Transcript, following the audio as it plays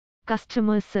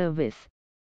Customer service.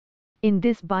 In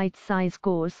this bite-sized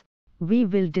course, we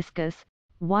will discuss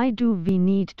why do we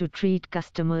need to treat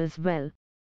customers well?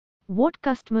 What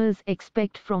customers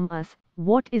expect from us,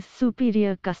 what is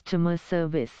superior customer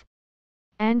service?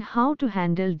 And how to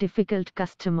handle difficult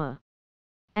customer.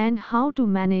 And how to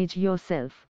manage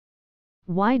yourself.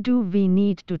 Why do we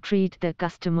need to treat the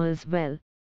customers well?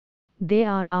 They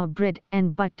are our bread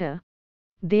and butter.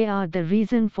 They are the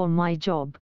reason for my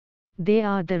job. They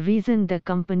are the reason the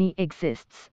company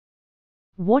exists.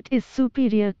 What is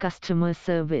superior customer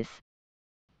service?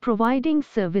 Providing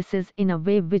services in a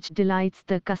way which delights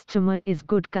the customer is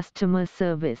good customer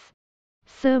service.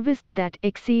 Service that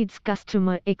exceeds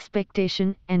customer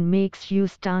expectation and makes you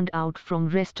stand out from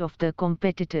rest of the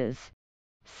competitors.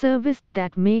 Service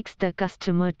that makes the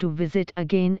customer to visit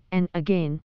again and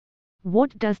again.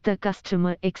 What does the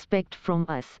customer expect from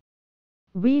us?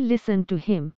 We listen to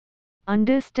him.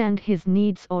 Understand his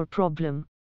needs or problem.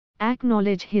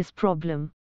 Acknowledge his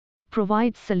problem.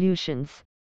 Provide solutions.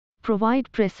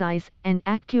 Provide precise and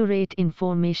accurate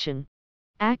information.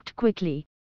 Act quickly.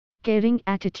 Caring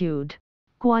attitude.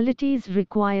 Qualities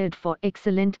required for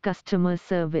excellent customer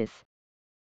service.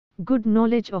 Good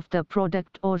knowledge of the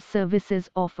product or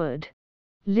services offered.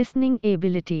 Listening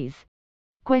abilities.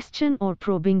 Question or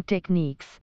probing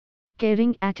techniques.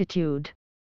 Caring attitude.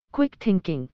 Quick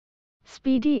thinking.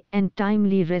 Speedy and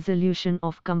timely resolution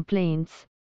of complaints.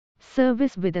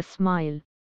 Service with a smile.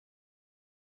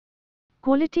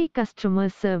 Quality customer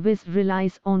service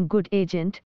relies on good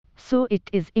agent, so it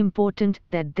is important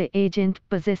that the agent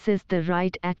possesses the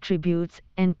right attributes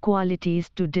and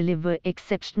qualities to deliver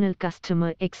exceptional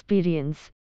customer experience.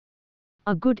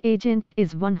 A good agent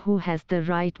is one who has the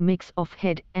right mix of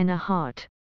head and a heart.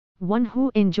 One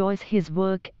who enjoys his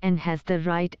work and has the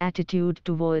right attitude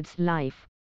towards life.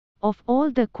 Of all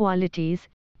the qualities,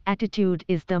 attitude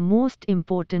is the most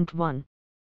important one.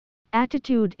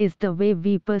 Attitude is the way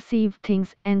we perceive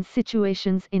things and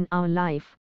situations in our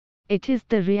life. It is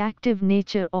the reactive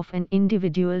nature of an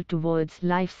individual towards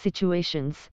life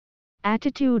situations.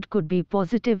 Attitude could be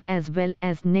positive as well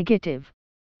as negative.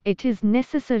 It is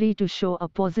necessary to show a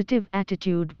positive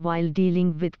attitude while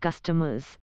dealing with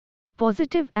customers.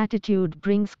 Positive attitude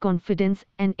brings confidence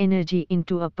and energy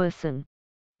into a person.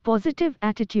 Positive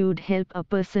attitude helps a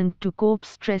person to cope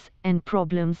stress and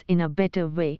problems in a better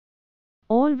way.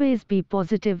 Always be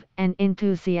positive and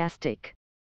enthusiastic.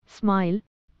 Smile,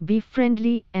 be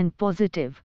friendly and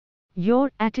positive.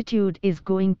 Your attitude is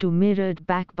going to mirrored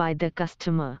back by the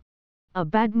customer. A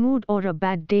bad mood or a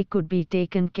bad day could be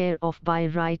taken care of by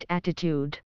right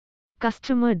attitude.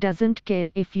 Customer doesn't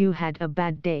care if you had a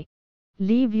bad day.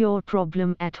 Leave your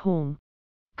problem at home.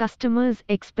 Customers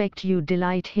expect you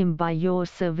delight him by your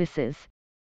services.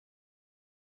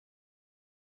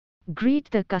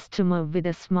 Greet the customer with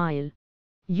a smile.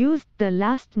 Use the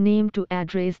last name to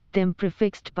address them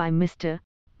prefixed by Mr.,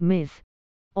 Ms.,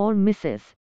 or Mrs.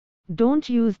 Don't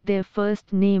use their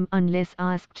first name unless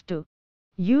asked to.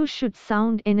 You should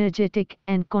sound energetic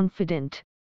and confident.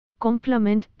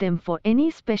 Compliment them for any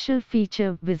special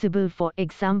feature visible, for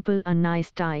example a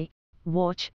nice tie,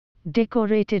 watch,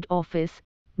 decorated office,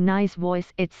 nice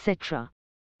voice, etc.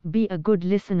 Be a good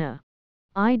listener.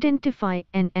 Identify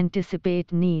and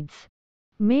anticipate needs.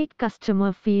 Make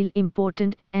customer feel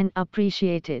important and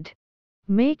appreciated.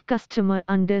 Make customer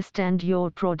understand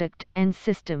your product and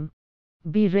system.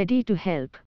 Be ready to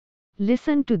help.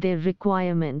 Listen to their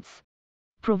requirements.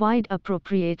 Provide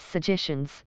appropriate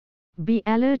suggestions. Be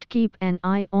alert, keep an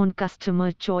eye on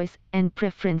customer choice and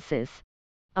preferences.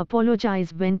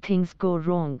 Apologize when things go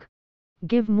wrong.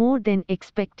 Give more than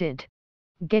expected.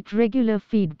 Get regular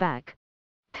feedback.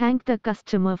 Thank the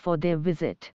customer for their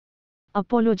visit.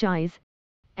 Apologize.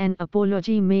 An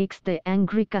apology makes the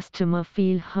angry customer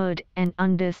feel heard and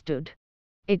understood.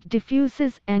 It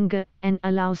diffuses anger and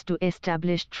allows to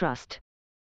establish trust.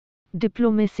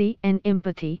 Diplomacy and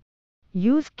empathy.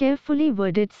 Use carefully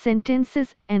worded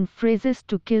sentences and phrases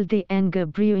to kill the anger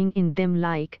brewing in them,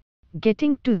 like,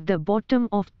 getting to the bottom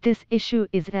of this issue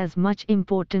is as much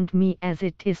important me as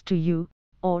it is to you,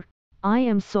 or, I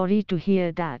am sorry to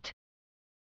hear that.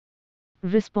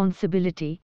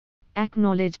 Responsibility.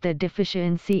 Acknowledge the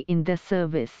deficiency in the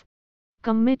service.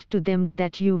 Commit to them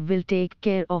that you will take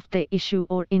care of the issue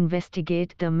or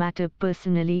investigate the matter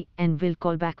personally and will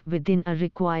call back within a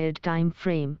required time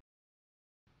frame.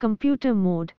 Computer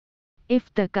mode.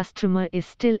 If the customer is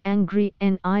still angry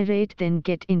and irate, then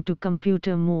get into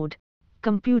computer mode.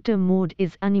 Computer mode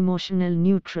is unemotional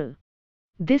neutral.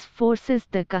 This forces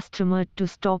the customer to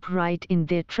stop right in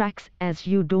their tracks as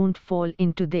you don't fall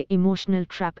into the emotional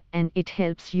trap, and it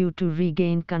helps you to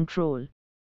regain control.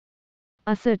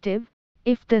 Assertive.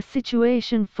 If the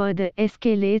situation further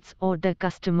escalates or the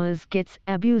customers gets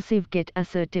abusive, get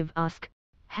assertive. Ask,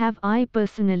 have I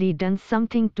personally done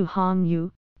something to harm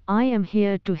you? I am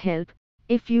here to help.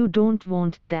 If you don't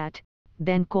want that,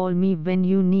 then call me when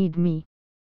you need me.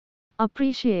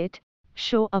 Appreciate.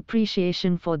 Show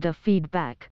appreciation for the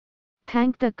feedback.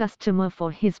 Thank the customer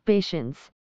for his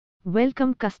patience.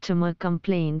 Welcome customer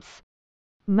complaints.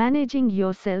 Managing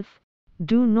yourself.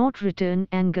 Do not return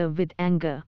anger with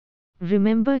anger.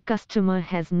 Remember, customer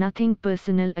has nothing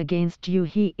personal against you,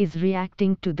 he is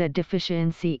reacting to the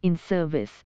deficiency in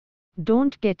service.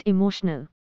 Don't get emotional.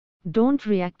 Don't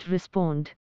react,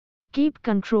 respond. Keep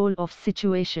control of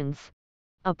situations.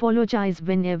 Apologize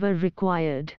whenever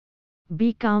required.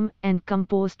 Be calm and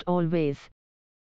composed always.